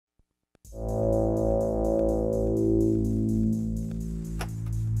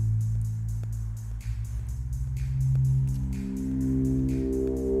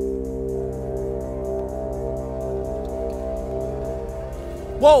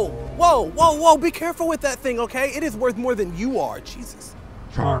Whoa, whoa, whoa, whoa, be careful with that thing, okay? It is worth more than you are, Jesus.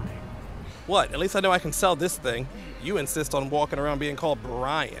 Charming. What, at least I know I can sell this thing. You insist on walking around being called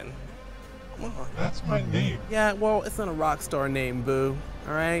Brian. Come on. That's my name. Yeah, well, it's not a rock star name, boo,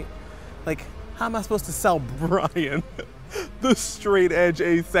 all right? Like, how am I supposed to sell Brian, the straight edge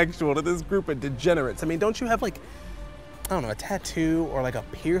asexual, to this group of degenerates? I mean, don't you have like, I don't know, a tattoo or like a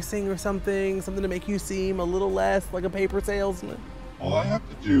piercing or something? Something to make you seem a little less like a paper salesman? All I have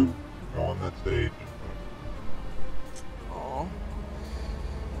to do is go on that stage. Aw.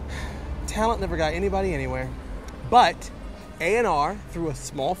 Talent never got anybody anywhere. But A&R threw a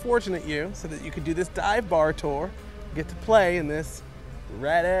small fortune at you so that you could do this dive bar tour, get to play in this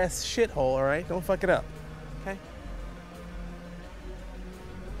rat-ass shithole, all right? Don't fuck it up, okay?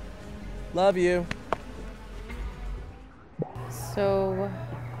 Love you. So,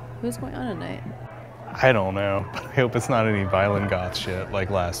 who's going on tonight? I don't know, but I hope it's not any violent goth shit like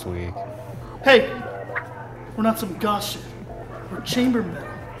last week. Hey, we're not some goth shit. We're chamber metal.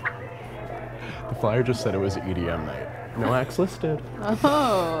 The flyer just said it was EDM night. No acts listed.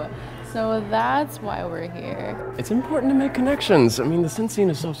 Oh, so that's why we're here. It's important to make connections. I mean, the synth scene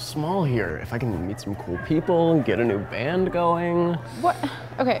is so small here. If I can meet some cool people and get a new band going. What?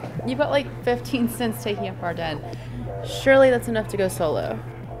 Okay, you've got like 15 synths taking up our den. Surely that's enough to go solo.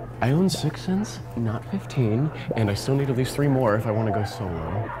 I own 6 synths, not 15, and I still need at least 3 more if I want to go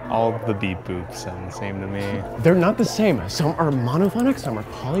solo. All the beat boops sound the same to me. They're not the same. Some are monophonic, some are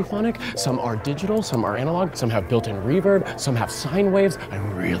polyphonic, some are digital, some are analog, some have built-in reverb, some have sine waves. I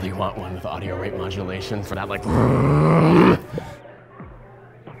really want one with audio rate modulation for that, like...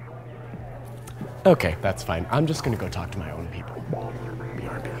 Okay, that's fine. I'm just gonna go talk to my own people.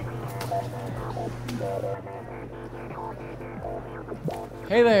 BRB.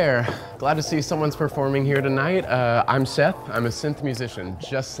 Hey there, glad to see someone's performing here tonight. I'm Seth, I'm a synth musician,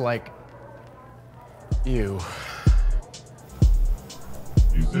 just like you.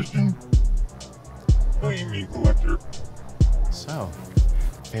 Musician? Oh, you mean collector? So,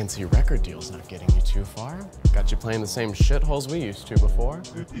 fancy record deal's not getting you too far. Got you playing the same shitholes we used to before.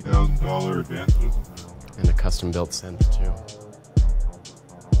 $50,000 advances. And a custom-built synth, too.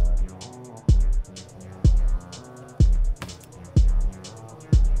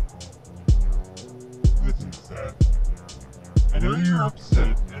 Listen, Seth. I know you're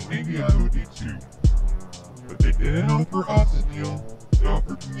upset, and maybe I would be too. But they didn't offer us a deal, they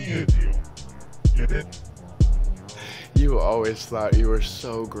offered me a deal. Get it? You always thought you were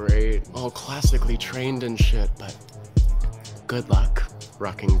so great, all classically trained and shit, but good luck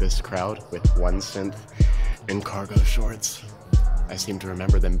rocking this crowd with one synth in cargo shorts. I seem to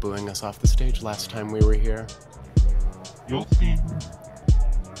remember them booing us off the stage last time we were here. You'll see.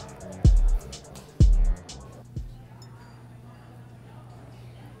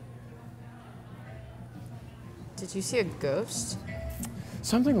 Did you see a ghost?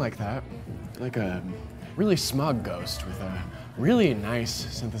 Something like that. Like a really smug ghost with a really nice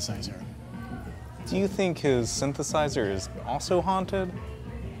synthesizer. Do you think his synthesizer is also haunted?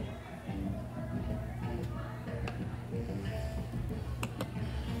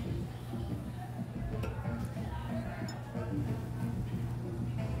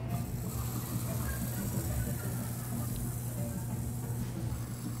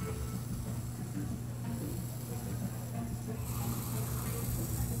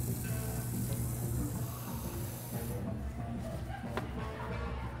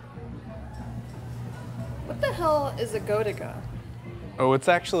 What the hell is a Godiga? Oh, it's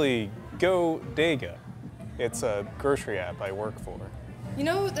actually Go-Dega. It's a grocery app I work for. You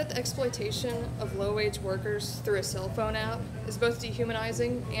know that the exploitation of low-wage workers through a cell phone app is both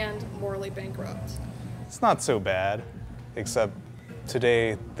dehumanizing and morally bankrupt. It's not so bad, except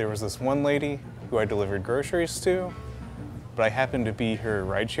today there was this one lady who I delivered groceries to, but I happened to be her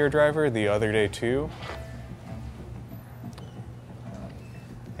rideshare driver the other day too.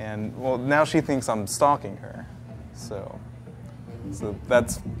 And well, now she thinks I'm stalking her, so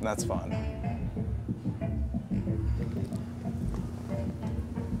that's fun.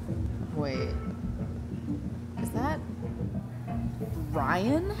 Wait, is that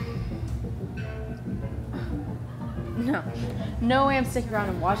Ryan? No way I'm sticking around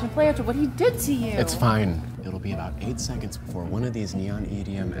and watching play after what he did to you. It's fine. It'll be about 8 seconds before one of these neon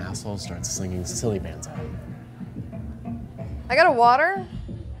EDM assholes starts slinging silly bands out. I got a water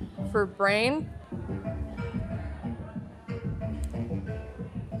for brain.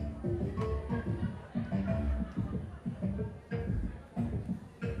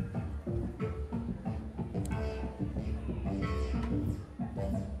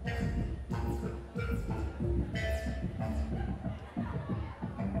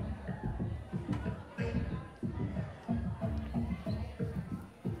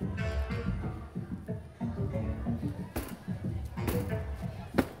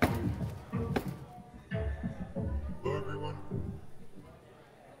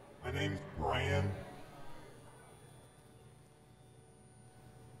 Brian.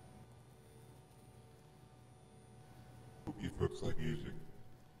 Hope you folks like music.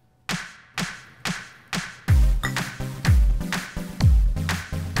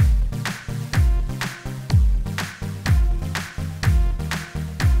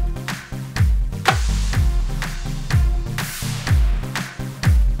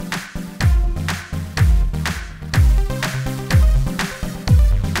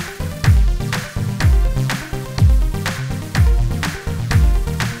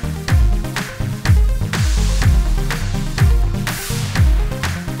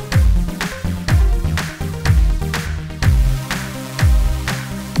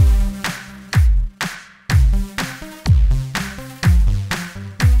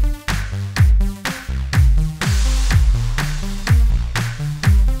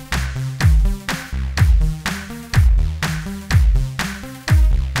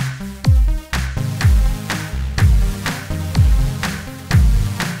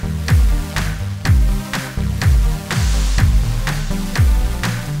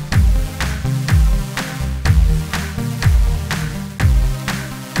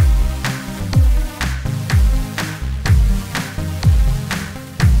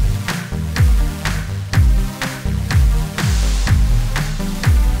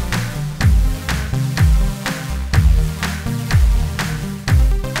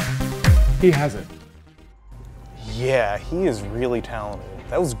 He has it. Yeah, he is really talented.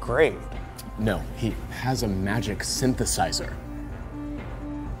 That was great. No, he has a magic synthesizer.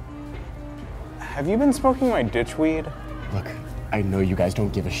 Have you been smoking my ditchweed? Look, I know you guys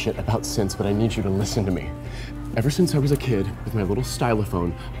don't give a shit about synths, but I need you to listen to me. Ever since I was a kid, with my little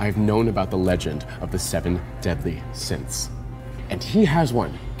stylophone, I've known about the legend of the Seven Deadly Synths. And he has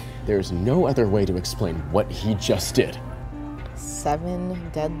one. There's no other way to explain what he just did. Seven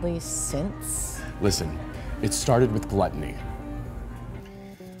Deadly Synths? Listen, it started with gluttony.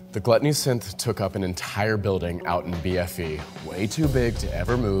 The gluttony synth took up an entire building out in BFE, way too big to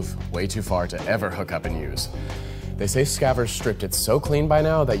ever move, way too far to ever hook up and use. They say scavers stripped it so clean by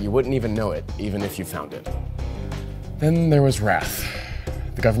now that you wouldn't even know it, even if you found it. Then there was wrath.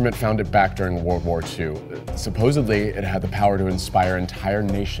 The government found it back during World War II. Supposedly, it had the power to inspire entire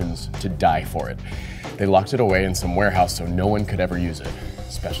nations to die for it. They locked it away in some warehouse so no one could ever use it,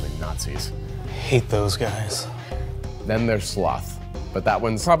 especially Nazis. Hate those guys. Then there's sloth. But that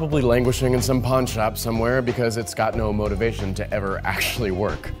one's probably languishing in some pawn shop somewhere because it's got no motivation to ever actually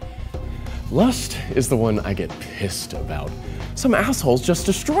work. Lust is the one I get pissed about. Some assholes just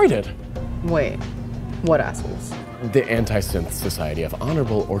destroyed it. Wait, what assholes? The Anti-Synth Society of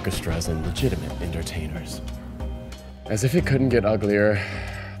Honorable Orchestras and Legitimate Entertainers. As if it couldn't get uglier,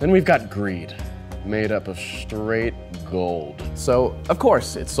 then we've got greed, made up of straight gold. So, of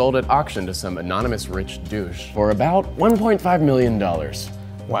course, it sold at auction to some anonymous rich douche for about $1.5 million.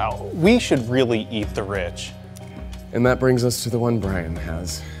 Wow, we should really eat the rich. And that brings us to the one Brian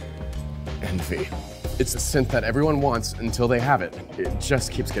has. Envy. It's a synth that everyone wants until they have it. It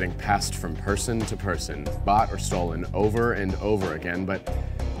just keeps getting passed from person to person, bought or stolen over and over again, but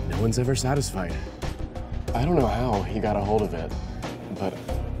no one's ever satisfied. I don't know how he got a hold of it, but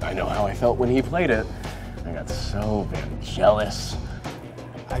I know how I felt when he played it. I got so damn jealous.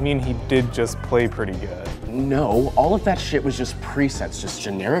 I mean, he did just play pretty good. No, all of that shit was just presets, just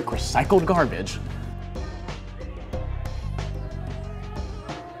generic recycled garbage.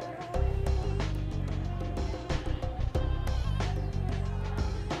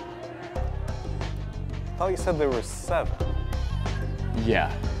 I thought you said there were 7.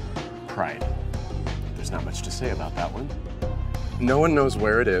 Yeah, pride. There's not much to say about that one. No one knows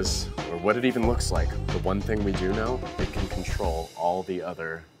where it is or what it even looks like. The one thing we do know, it can control all the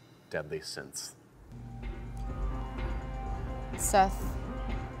other deadly synths. Seth,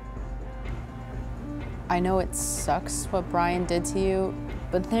 I know it sucks what Brian did to you,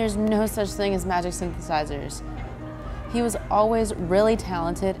 but there's no such thing as magic synthesizers. He was always really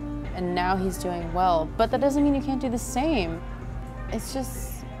talented, and now he's doing well, but that doesn't mean you can't do the same. It's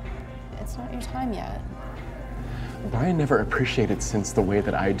just, it's not your time yet. Brian never appreciated synths the way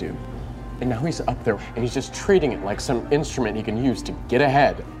that I do. And now he's up there and he's just treating it like some instrument he can use to get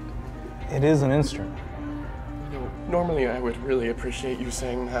ahead. It is an instrument. You know, normally I would really appreciate you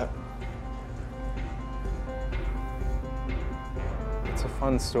saying that. It's a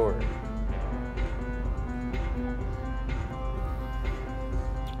fun story.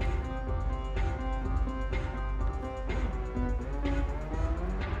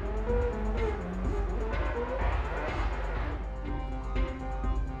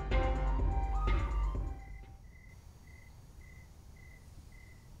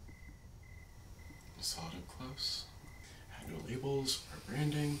 I saw it up close. Had no labels or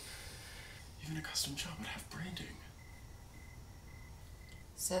branding. Even a custom shop would have branding.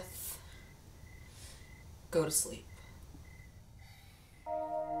 Seth, go to sleep.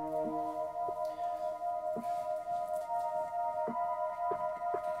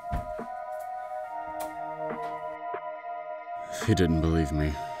 He didn't believe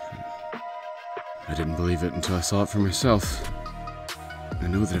me. I didn't believe it until I saw it for myself. I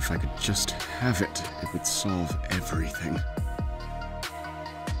know that if I could just have it, it would solve everything.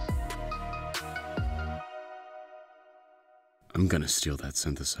 I'm gonna steal that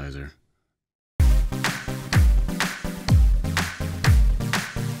synthesizer.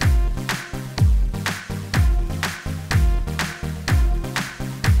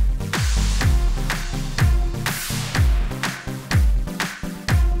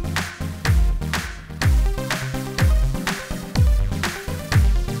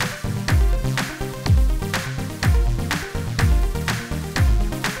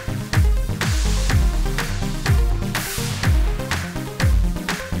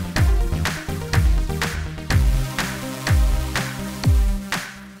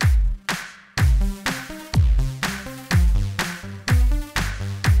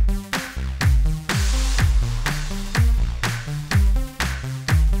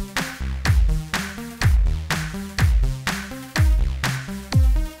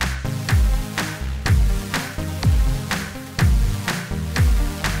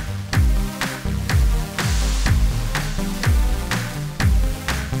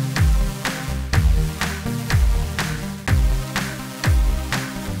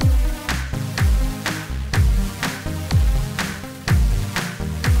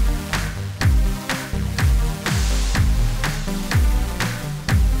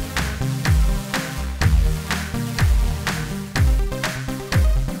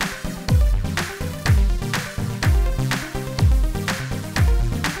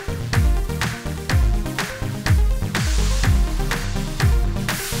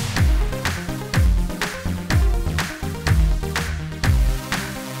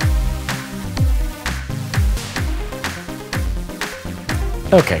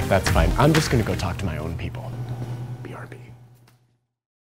 Okay, that's fine. I'm just gonna go talk to my own people.